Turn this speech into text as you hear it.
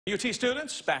UT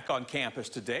students back on campus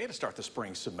today to start the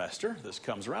spring semester. This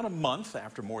comes around a month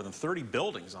after more than 30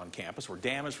 buildings on campus were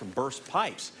damaged from burst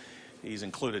pipes. These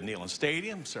included Neyland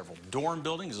Stadium, several dorm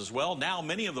buildings as well. Now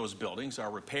many of those buildings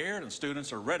are repaired and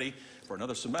students are ready for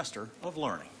another semester of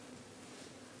learning.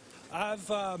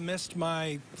 I've missed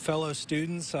my fellow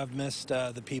students. I've missed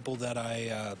the people that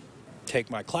I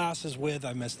take my classes with.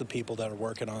 I miss the people that are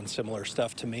working on similar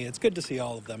stuff to me. It's good to see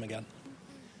all of them again.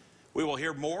 We will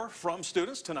hear more from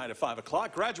students tonight at 5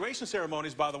 o'clock. Graduation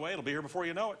ceremonies, by the way, it'll be here before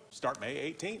you know it. Start May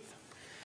 18th.